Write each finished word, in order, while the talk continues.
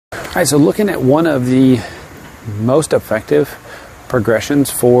All right, so looking at one of the most effective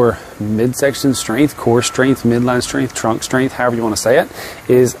progressions for midsection strength, core strength, midline strength, trunk strength, however you want to say it,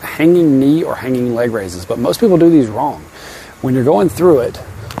 is hanging knee or hanging leg raises. But most people do these wrong. When you're going through it,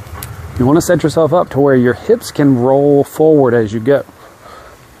 you want to set yourself up to where your hips can roll forward as you go.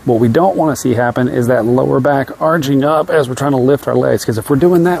 What we don't want to see happen is that lower back arching up as we're trying to lift our legs, because if we're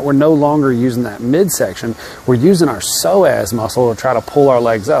doing that, we're no longer using that midsection. We're using our psoas muscle to try to pull our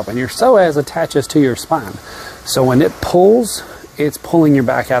legs up, and your psoas attaches to your spine. So when it pulls, it's pulling your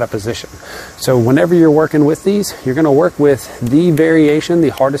back out of position. So whenever you're working with these, you're going to work with the variation, the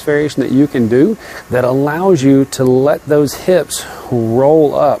hardest variation that you can do that allows you to let those hips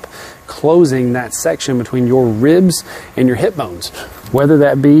roll up, closing that section between your ribs and your hip bones. Whether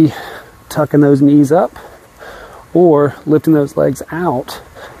that be tucking those knees up or lifting those legs out,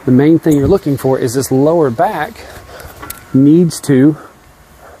 the main thing you're looking for is this lower back needs to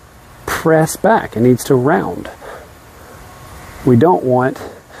press back. It needs to round. We don't want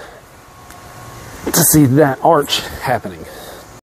to see that arch happening.